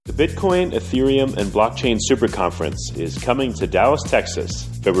Bitcoin, Ethereum, and Blockchain Super Conference is coming to Dallas, Texas,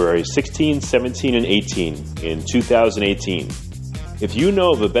 February 16, 17, and 18 in 2018. If you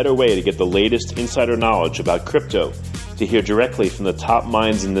know of a better way to get the latest insider knowledge about crypto, to hear directly from the top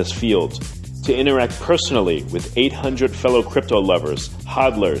minds in this field, to interact personally with 800 fellow crypto lovers,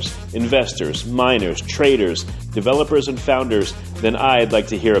 hodlers, investors, miners, traders, developers, and founders, then I'd like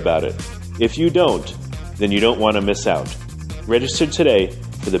to hear about it. If you don't, then you don't want to miss out. Register today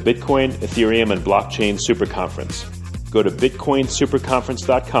for the Bitcoin, Ethereum, and Blockchain Super Conference. Go to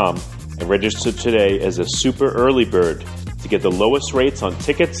bitcoinsuperconference.com and register today as a super early bird to get the lowest rates on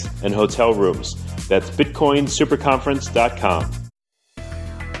tickets and hotel rooms. That's bitcoinsuperconference.com.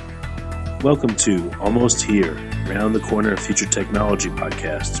 Welcome to Almost Here, Round the Corner Future Technology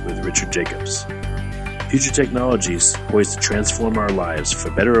Podcasts with Richard Jacobs. Future technologies poised to transform our lives for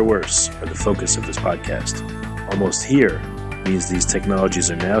better or worse are the focus of this podcast. Almost Here means these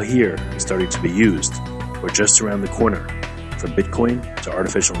technologies are now here and starting to be used, or just around the corner, from Bitcoin to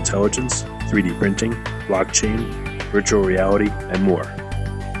artificial intelligence, 3D printing, blockchain, virtual reality, and more.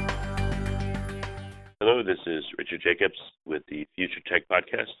 Hello, this is Richard Jacobs with the Future Tech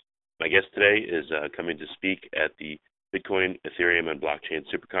Podcast. My guest today is coming to speak at the Bitcoin, Ethereum, and Blockchain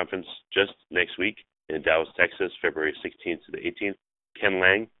Super Conference just next week in Dallas, Texas, February 16th to the 18th. Ken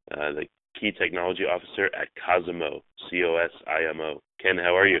Lang, the Key Technology Officer at Cosimo, C-O-S-I-M-O. Ken,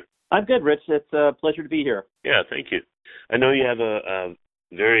 how are you? I'm good, Rich. It's a pleasure to be here. Yeah, thank you. I know you have a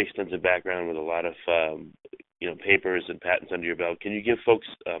very extensive background with a lot of papers and patents under your belt. Can you give folks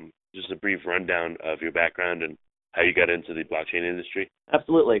just a brief rundown of your background and how you got into the blockchain industry?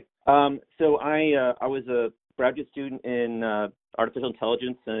 Absolutely. So I was a graduate student in artificial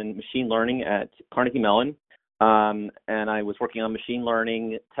intelligence and machine learning at Carnegie Mellon, and I was working on machine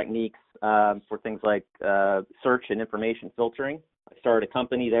learning techniques for things like search and information filtering. I started a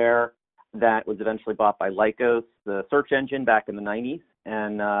company there that was eventually bought by Lycos, the search engine, back in the 90s,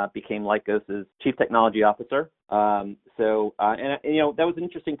 and became Lycos's chief technology officer. That was an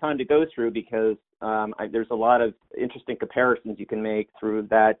interesting time to go through because there's a lot of interesting comparisons you can make through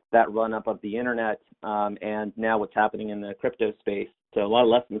that run up of the internet and now what's happening in the crypto space. So a lot of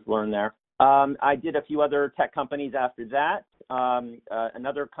lessons learned there. I did a few other tech companies after that.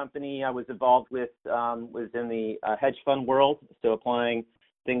 Another company I was involved with was in the hedge fund world, so applying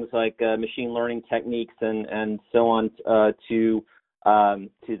things like machine learning techniques and so on to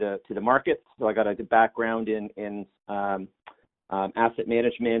the markets. So I got a good background in asset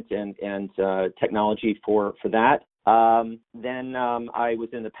management and technology for that. Then I was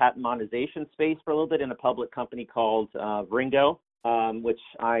in the patent monetization space for a little bit in a public company called Ringo, which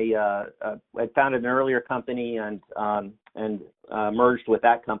I founded an earlier company and merged with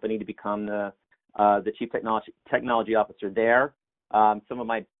that company to become the chief technology officer there. Some of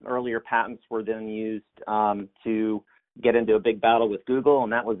my earlier patents were then used to get into a big battle with Google,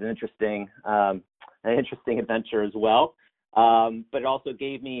 and that was an interesting adventure as well. But it also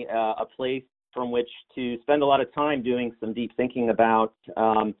gave me a place from which to spend a lot of time doing some deep thinking about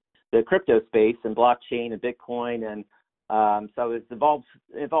the crypto space and blockchain and Bitcoin, and so I was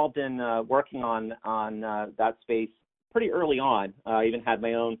involved in working on that space pretty early on. I even had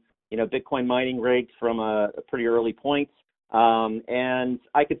my own Bitcoin mining rigs from a pretty early point. And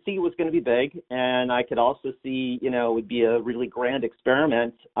I could see it was going to be big, and I could also see, it would be a really grand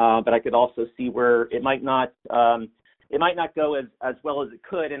experiment, but I could also see where it might not go as well as it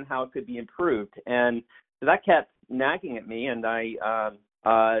could and how it could be improved. And so that kept nagging at me, and I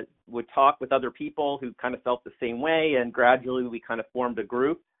would talk with other people who kind of felt the same way, and gradually we kind of formed a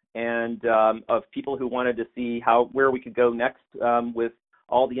group and of people who wanted to see where we could go next with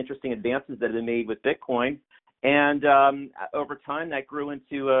all the interesting advances that have been made with Bitcoin. And over time, that grew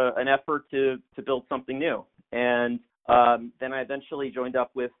into an effort to build something new. And then I eventually joined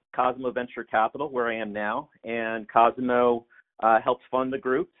up with Cosimo Venture Capital, where I am now. And Cosimo helped fund the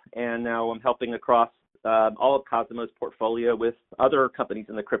group. And now I'm helping across all of Cosimo's portfolio with other companies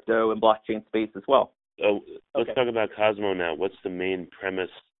in the crypto and blockchain space as well. Let's talk about Cosimo now. What's the main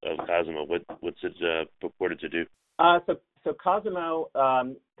premise of Cosimo? What's it purported to do? So Cosimo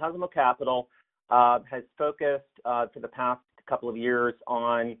Capital has focused for the past couple of years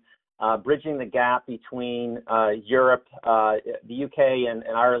on bridging the gap between Europe, the UK, and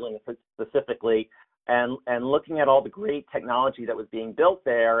Ireland specifically, and looking at all the great technology that was being built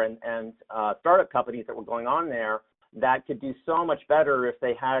there and startup companies that were going on there that could do so much better if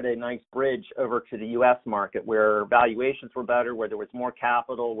they had a nice bridge over to the U.S. market where valuations were better, where there was more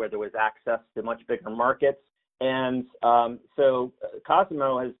capital, where there was access to much bigger markets. And so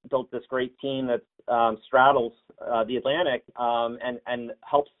Cosimo has built this great team that straddles the Atlantic, and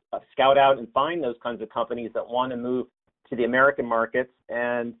helps scout out and find those kinds of companies that want to move to the American markets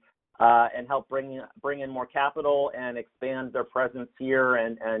and help bring in more capital and expand their presence here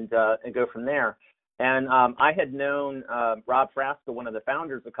and go from there. And I had known Rob Frasca, one of the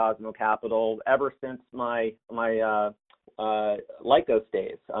founders of Cosmo Capital, ever since my Lycos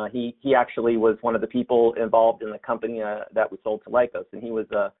days. He actually was one of the people involved in the company that we sold to Lycos, and he was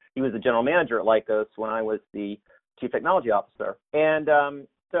the general manager at Lycos when I was the chief technology officer. And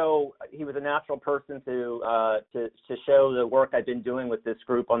so he was a natural person to show the work I've been doing with this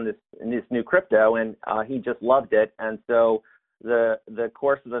group on this new crypto, and he just loved it. And so the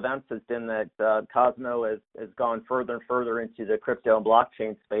course of events has been that Cosmo has gone further and further into the crypto and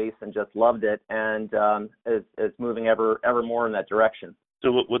blockchain space and just loved it, and is moving ever more in that direction.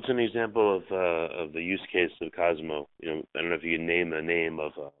 So what's an example of the use case of Cosmo? I don't know if you can name a name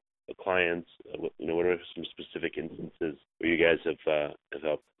of a client. What are some specific instances where you guys have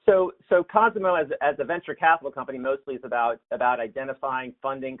helped? So Cosmo as a venture capital company mostly is about identifying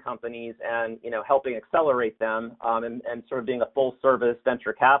funding companies and helping accelerate them, and sort of being a full service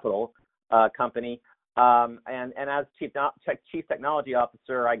venture capital company. And as chief technology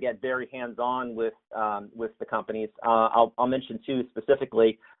officer, I get very hands on with the companies. I'll mention two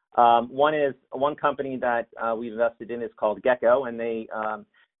specifically. One company that we've invested in is called Gecko, and they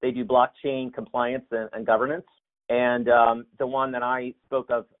do blockchain compliance and governance. And the one that I spoke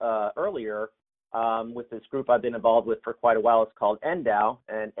of earlier with this group I've been involved with for quite a while is called NDAO,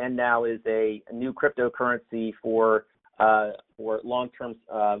 and NDAO is a new cryptocurrency for long-term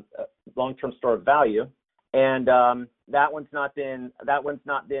store of value. And that one's not been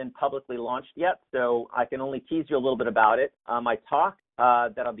publicly launched yet, so I can only tease you a little bit about it. My talk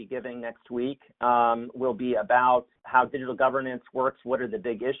that I'll be giving next week will be about how digital governance works, what are the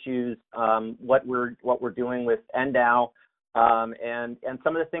big issues, what we're doing with NDAO, and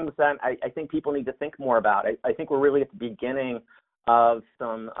some of the things that I think people need to think more about. I think we're really at the beginning of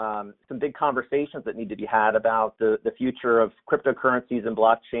some big conversations that need to be had about the future of cryptocurrencies and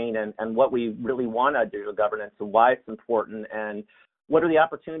blockchain and what we really want out of digital governance and why it's important and what are the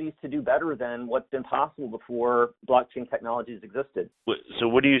opportunities to do better than what's been possible before blockchain technologies existed. So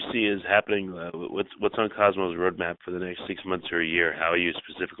what do you see is happening? What's on Cosmo's roadmap for the next 6 months or a year? How are you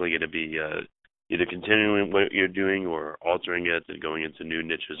specifically going to be either continuing what you're doing or altering it and going into new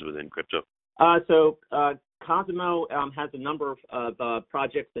niches within crypto? So Cosmo has a number of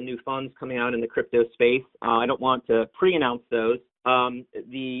projects and new funds coming out in the crypto space. I don't want to pre-announce those.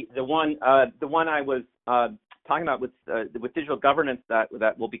 The one I was talking about with digital governance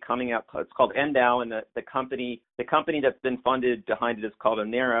that will be coming out, it's called NDAO, and the company that's been funded behind it is called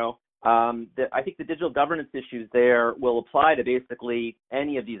Onero. I think the digital governance issues there will apply to basically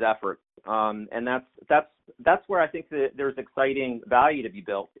any of these efforts, and that's where I think that there's exciting value to be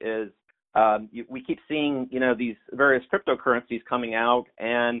built. Is we keep seeing these various cryptocurrencies coming out,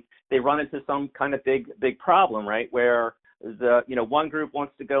 and they run into some kind of big problem, right? Where one group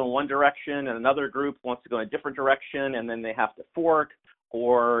wants to go in one direction and another group wants to go in a different direction, and then they have to fork,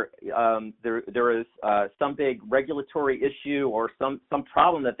 or there is some big regulatory issue or some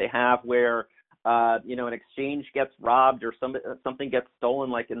problem that they have where an exchange gets robbed or something gets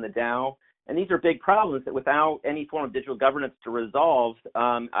stolen, like in the DAO. And these are big problems that without any form of digital governance to resolve,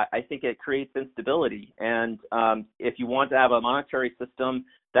 I think it creates instability. And if you want to have a monetary system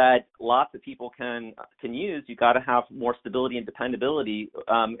that lots of people can use, you got to have more stability and dependability,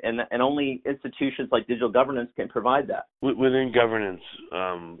 and only institutions like digital governance can provide that. Within governance,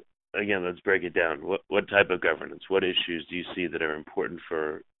 again, let's break it down. What type of governance? What issues do you see that are important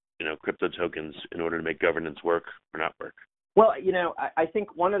for crypto tokens in order to make governance work or not work? Well, I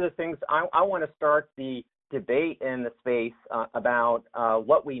think one of the things I want to start the debate in the space about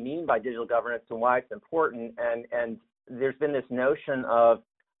what we mean by digital governance and why it's important. And there's been this notion of,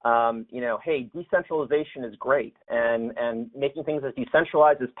 hey, decentralization is great, and making things as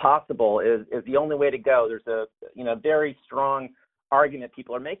decentralized as possible is the only way to go. There's a very strong argument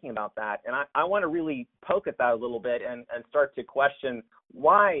people are making about that. And I want to really poke at that a little bit and start to question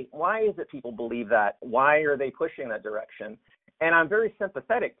why is it people believe that? Why are they pushing that direction? And I'm very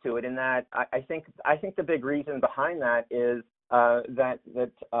sympathetic to it in that I think the big reason behind that is that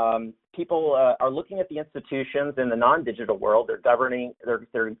people are looking at the institutions in the non-digital world. They're governing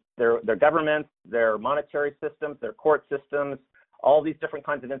their governments, their monetary systems, their court systems, all these different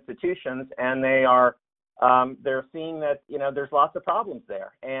kinds of institutions, and they're seeing that there's lots of problems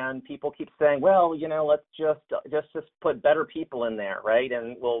there, and people keep saying, well, let's just put better people in there, right?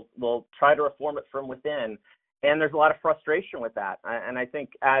 And we'll try to reform it from within. And there's a lot of frustration with that. And I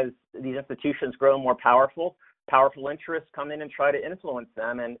think as these institutions grow more powerful, powerful interests come in and try to influence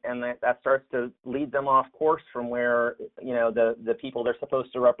them, and that starts to lead them off course from where, the people they're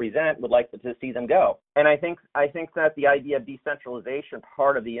supposed to represent would like to see them go. And I think that the idea of decentralization,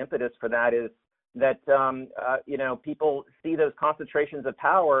 part of the impetus for that is that people see those concentrations of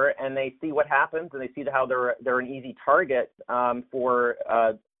power and they see what happens, and they see how they're an easy target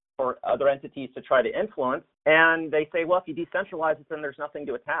for other entities to try to influence, and they say, well, if you decentralize it, then there's nothing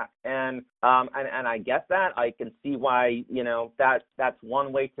to attack. And I get that. I can see why that's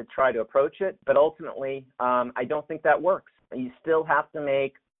one way to try to approach it, but ultimately I don't think that works. You still have to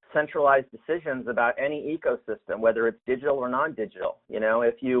make centralized decisions about any ecosystem, whether it's digital or non-digital.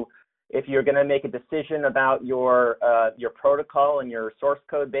 If you're going to make a decision about your protocol and your source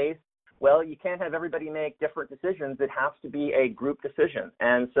code base, well, you can't have everybody make different decisions. It has to be a group decision.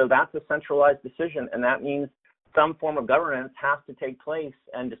 And so that's a centralized decision. And that means some form of governance has to take place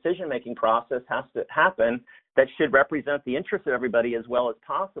and decision-making process has to happen that should represent the interests of everybody as well as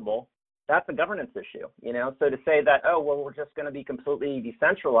possible. That's a governance issue, So to say that, we're just going to be completely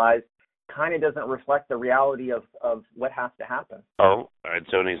decentralized kind of doesn't reflect the reality of what has to happen. Oh, all right.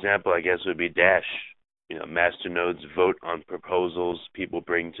 So an example, I guess, would be Dash. Masternodes vote on proposals people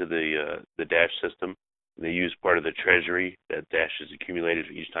bring to the Dash system. They use part of the treasury that Dash has accumulated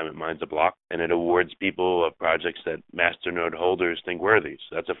each time it mines a block, and it awards people projects that Masternode holders think worthy.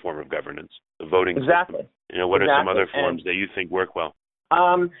 So that's a form of governance, the voting Exactly. system. What are some other forms that you think work well?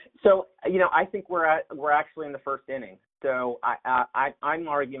 I think we're actually in the first inning. So I'm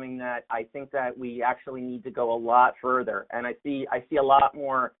arguing that I think that we actually need to go a lot further, and I see a lot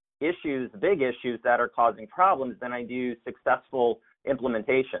more big issues that are causing problems than I do successful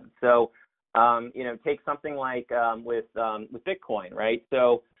implementation. So, take something like with Bitcoin, right?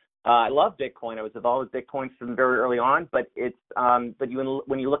 So I love Bitcoin. I was involved with Bitcoin from very early on, but it's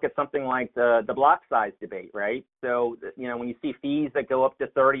when you look at something like the block size debate, right? So when you see fees that go up to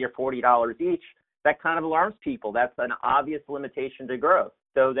 $30 or $40 each, that kind of alarms people. That's an obvious limitation to growth.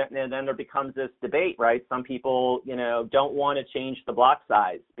 So then there becomes this debate, right? Some people, don't want to change the block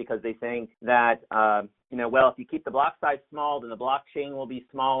size because they think that, if you keep the block size small, then the blockchain will be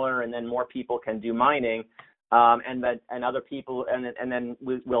smaller, and then more people can do mining, and other people, and then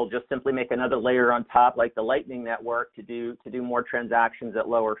we'll just simply make another layer on top, like the Lightning Network, to do more transactions at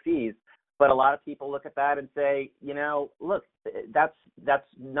lower fees. But a lot of people look at that and say, look, that's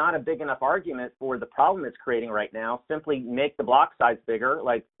not a big enough argument for the problem it's creating right now. Simply make the block size bigger,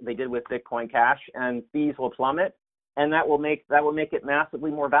 like they did with Bitcoin Cash, and fees will plummet, and that will make it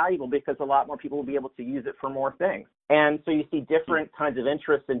massively more valuable because a lot more people will be able to use it for more things. And so you see different kinds of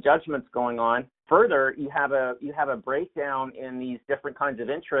interests and judgments going on. Further, you have a breakdown in these different kinds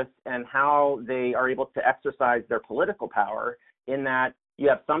of interests and how they are able to exercise their political power, in that you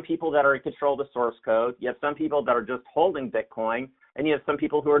have some people that are in control of the source code, you have some people that are just holding Bitcoin, and you have some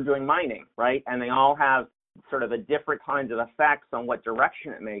people who are doing mining, right? And they all have sort of a different kinds of effects on what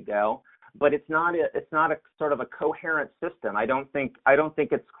direction it may go, but it's not a sort of a coherent system. I don't think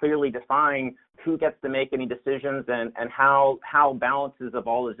it's clearly defined who gets to make any decisions and how balances of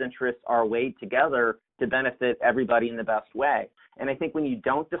all those interests are weighed together to benefit everybody in the best way. And I think when you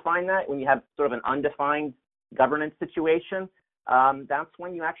don't define that, when you have sort of an undefined governance situation, that's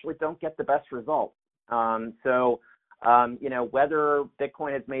when you actually don't get the best results. Whether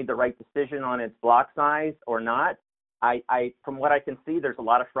Bitcoin has made the right decision on its block size or not, I from what I can see, there's a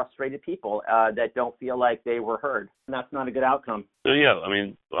lot of frustrated people that don't feel like they were heard, and that's not a good outcome. So yeah,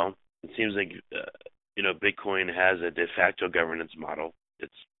 it seems like Bitcoin has a de facto governance model.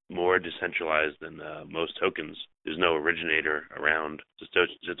 It's more decentralized than most tokens. There's no originator around.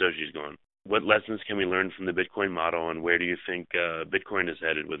 Satoshi's gone. What lessons can we learn from the Bitcoin model, and where do you think Bitcoin is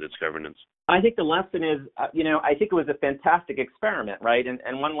headed with its governance? I think the lesson is, I think it was a fantastic experiment, right?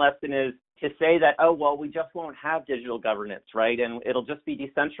 And one lesson is to say that, we just won't have digital governance, right? And it'll just be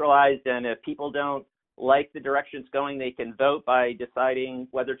decentralized, and if people don't like the direction it's going, they can vote by deciding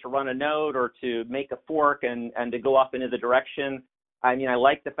whether to run a node or to make a fork and to go off into the direction. I mean, I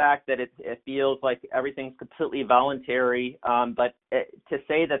like the fact that it feels like everything's completely voluntary, but to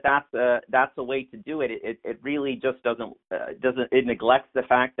say that that's a way to do it, it really just doesn't. It neglects the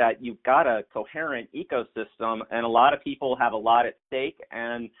fact that you've got a coherent ecosystem, and a lot of people have a lot at stake,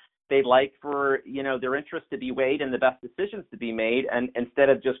 and they'd like for their interests to be weighed and the best decisions to be made, and instead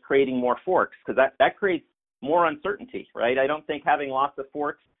of just creating more forks, because that creates more uncertainty, right? I don't think having lots of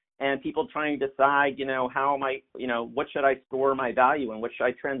forks and people trying to decide, how am I, what should I store my value in? What should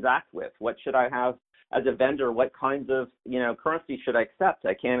I transact with? What should I have as a vendor? What kinds of, currency should I accept?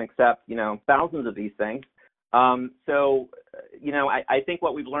 I can't accept, thousands of these things. I think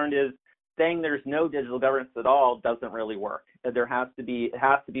what we've learned is saying there's no digital governance at all doesn't really work. It has to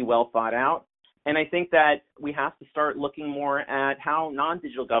be well thought out. And I think that we have to start looking more at how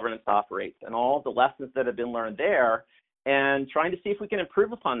non-digital governance operates and all the lessons that have been learned there, and trying to see if we can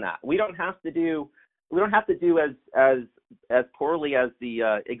improve upon that. We don't have to do as poorly as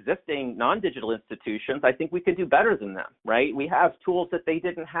the existing non-digital institutions. I think we can do better than them, right? We have tools that they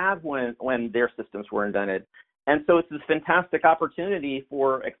didn't have when their systems were invented. And so it's this fantastic opportunity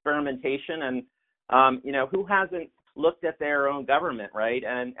for experimentation, and who hasn't looked at their own government, right,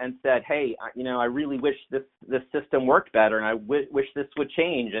 and said, hey, I really wish this system worked better, and I wish this would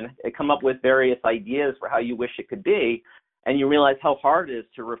change, and come up with various ideas for how you wish it could be, and you realize how hard it is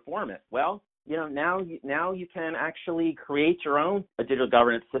to reform it. Well, now you can actually create your own digital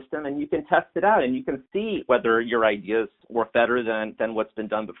governance system, and you can test it out, and you can see whether your ideas work better than what's been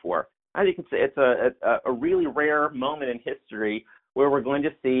done before. I think it's a really rare moment in history where we're going to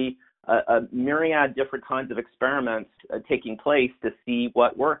see a myriad different kinds of experiments taking place to see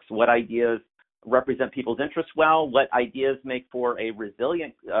what works, what ideas represent people's interests well, what ideas make for a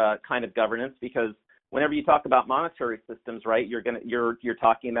resilient kind of governance. Because whenever you talk about monetary systems, right, you're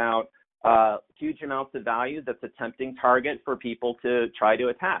talking about huge amounts of value that's a tempting target for people to try to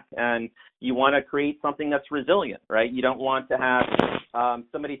attack, and you want to create something that's resilient, right? You don't want to have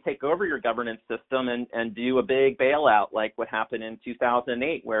somebody take over your governance system and do a big bailout like what happened in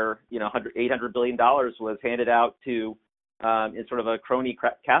 2008, where $800 billion was handed out to in sort of a crony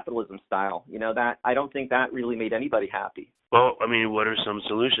capitalism style. That I don't think that really made anybody happy. Well, I mean, what are some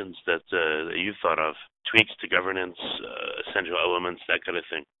solutions that you've thought of? Tweaks to governance, essential elements, that kind of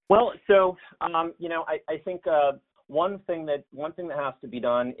thing. Well, so I think one thing that has to be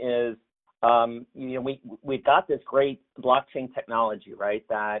done is we've got this great blockchain technology, right,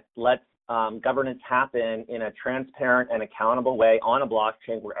 that lets governance happen in a transparent and accountable way on a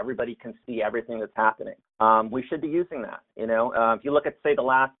blockchain where everybody can see everything that's happening. We should be using that. If you look at, say, the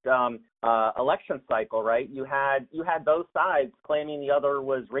last election cycle, right, you had both sides claiming the other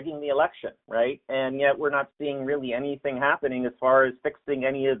was rigging the election, right, and yet we're not seeing really anything happening as far as fixing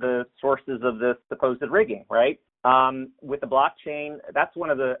any of the sources of this supposed rigging, right? With the blockchain, that's one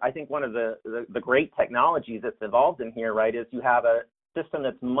of the great technologies that's evolved in here, right, is you have a system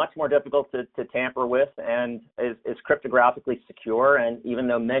that's much more difficult to tamper with and is cryptographically secure. And even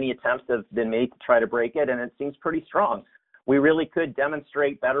though many attempts have been made to try to break it, and it seems pretty strong, we really could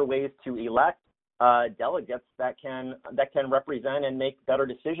demonstrate better ways to elect delegates that can represent and make better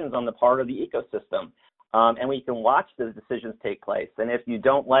decisions on the part of the ecosystem. And we can watch those decisions take place. And if you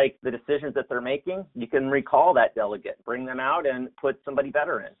don't like the decisions that they're making, you can recall that delegate, bring them out, and put somebody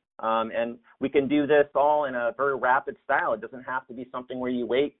better in. And we can do this all in a very rapid style. It doesn't have to be something where you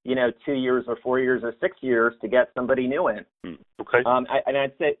wait, 2 years or 4 years or 6 years to get somebody new in. Okay.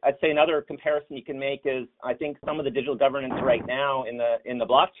 I'd say another comparison you can make is, I think some of the digital governance right now in the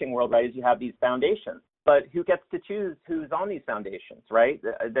blockchain world, right, is you have these foundations. But who gets to choose who's on these foundations, right?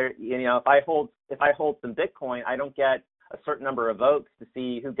 If I hold some Bitcoin, I don't get a certain number of votes to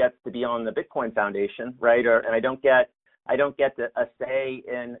see who gets to be on the Bitcoin Foundation, right? And I don't get a say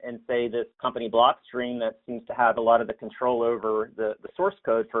in say this company Blockstream that seems to have a lot of the control over the source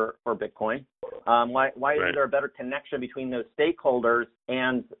code for Bitcoin. Why isn't there a better connection between those stakeholders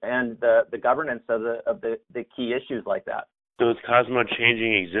and the governance of the key issues like that? So is Cosmo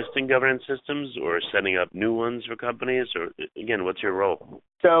changing existing governance systems or setting up new ones for companies? Or again, what's your role?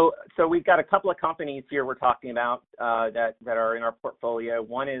 So we've got a couple of companies here we're talking about that are in our portfolio.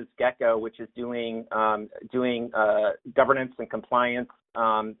 One is Gecko, which is doing governance and compliance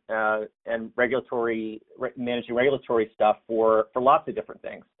and managing regulatory stuff for lots of different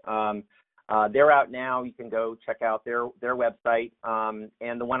things. They're out now. You can go check out their website.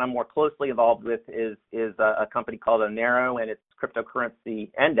 And the one I'm more closely involved with is a company called Onero, and it's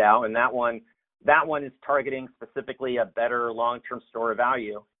cryptocurrency NDAO. And that one is targeting specifically a better long-term store of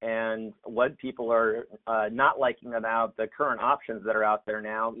value. And what people are not liking about the current options that are out there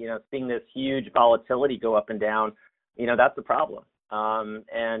now, seeing this huge volatility go up and down, that's a problem.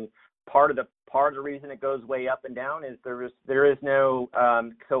 And part of the reason it goes way up and down is there is no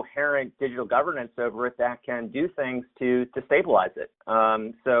coherent digital governance over it that can do things to stabilize it.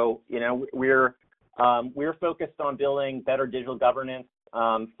 So we're focused on building better digital governance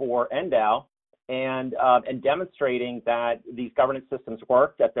for NDAO and demonstrating that these governance systems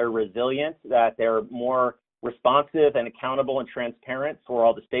work, that they're resilient, that they're more responsive and accountable and transparent for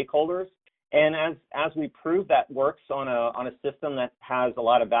all the stakeholders, And as we prove that works on a system that has a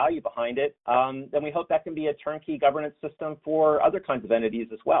lot of value behind it, then we hope that can be a turnkey governance system for other kinds of entities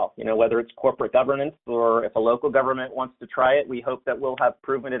as well. Whether it's corporate governance or if a local government wants to try it, we hope that we'll have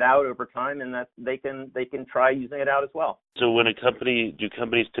proven it out over time and that they can try using it out as well. So when do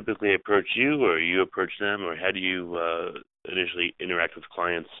companies typically approach you, or you approach them, or how do you initially interact with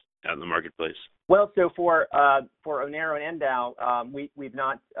clients out in the marketplace? Well, so for Onero and NDAO, we've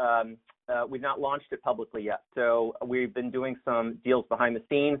not launched it publicly yet. So we've been doing some deals behind the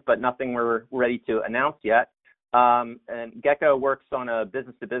scenes, but nothing we're ready to announce yet. And Gecko works on a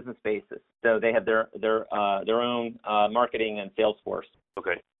business-to-business basis, so they have their own marketing and sales force.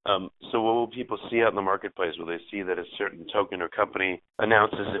 Okay. So what will people see out in the marketplace? Will they see that a certain token or company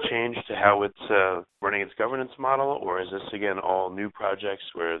announces a change to how it's running its governance model, or is this again all new projects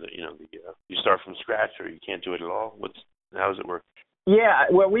where you start from scratch, or you can't do it at all? How does it work? Yeah,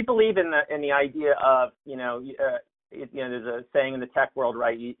 well, we believe in the idea of there's a saying in the tech world,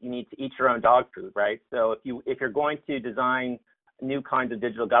 right? You need to eat your own dog food, right? So if you're going to design new kinds of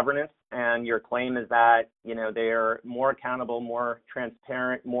digital governance, and your claim is that they're more accountable, more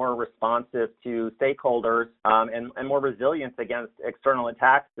transparent, more responsive to stakeholders, and more resilient against external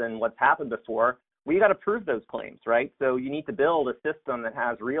attacks than what's happened before, we got to prove those claims, right? So you need to build a system that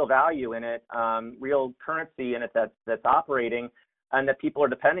has real value in it, real currency in it that's operating, and that people are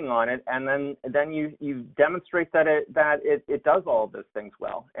depending on it, and then you demonstrate that it does all of those things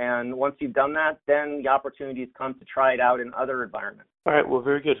well. And once you've done that, then the opportunities come to try it out in other environments. All right. Well,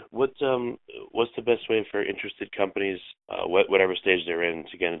 very good. What's the best way for interested companies, whatever stage they're in,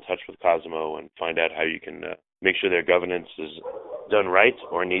 to get in touch with Cosmo and find out how you can make sure their governance is done right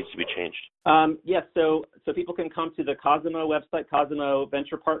or needs to be changed? Yes, so people can come to the Cosmo website,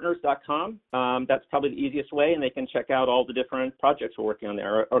 CosmoVenturePartners.com. That's probably the easiest way, and they can check out all the different projects we're working on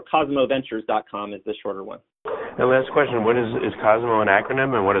there, or CosmoVentures.com is the shorter one. The last question, what is Cosmo an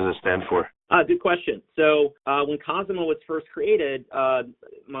acronym, and what does it stand for? Good question. So when Cosmo was first created,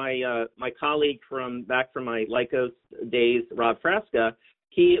 my colleague from my Lycos days, Rob Frasca,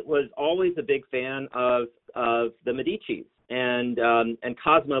 he was always a big fan of the Medicis and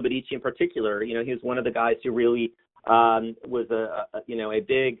Cosmo Medici in particular. He was one of the guys who really was a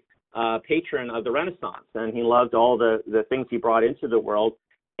big patron of the Renaissance, and he loved all the things he brought into the world.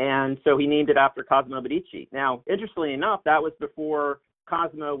 And so he named it after Cosmo Medici. Now, interestingly enough, that was before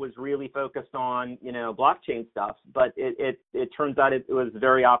Cosmo was really focused on, blockchain stuff, but it turns out it was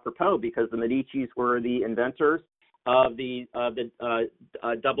very apropos because the Medicis were the inventors of the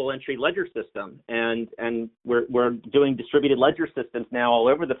double entry ledger system, and we're doing distributed ledger systems now all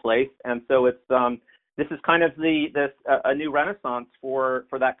over the place, and so it's this is kind of a new renaissance for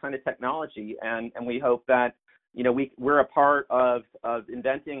that kind of technology, and we hope that we're a part of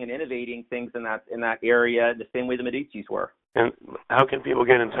inventing and innovating things in that area the same way the Medicis were. And how can people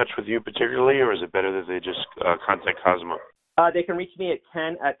get in touch with you particularly, or is it better that they just contact Cosmo? They can reach me at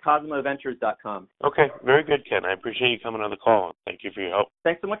ken@cosmoventures.com. Okay, very good, Ken. I appreciate you coming on the call. Thank you for your help.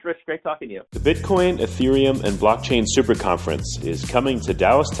 Thanks so much, Rich. Great talking to you. The Bitcoin, Ethereum, and Blockchain Super Conference is coming to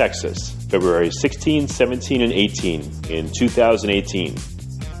Dallas, Texas, February 16, 17, and 18 in 2018.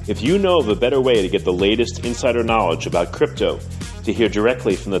 If you know of a better way to get the latest insider knowledge about crypto, to hear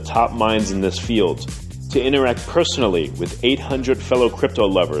directly from the top minds in this field, to interact personally with 800 fellow crypto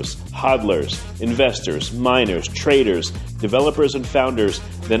lovers, hodlers, investors, miners, traders, developers, and founders,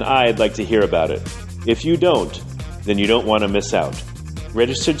 then I'd like to hear about it. If you don't, then you don't want to miss out.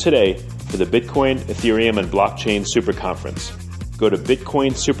 Register today for the Bitcoin, Ethereum, and Blockchain Super Conference. Go to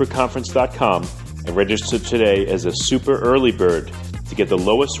bitcoinsuperconference.com and register today as a super early bird to get the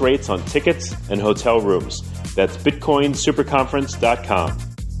lowest rates on tickets and hotel rooms. That's bitcoinsuperconference.com.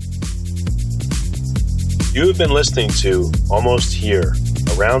 You have been listening to Almost Here,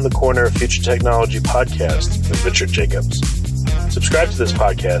 Around the Corner Future Technology podcast with Richard Jacobs. Subscribe to this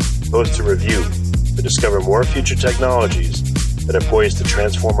podcast, post a review to discover more future technologies that are poised to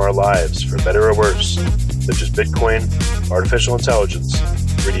transform our lives for better or worse, such as Bitcoin, artificial intelligence,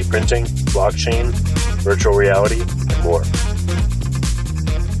 3D printing, blockchain, virtual reality, and more.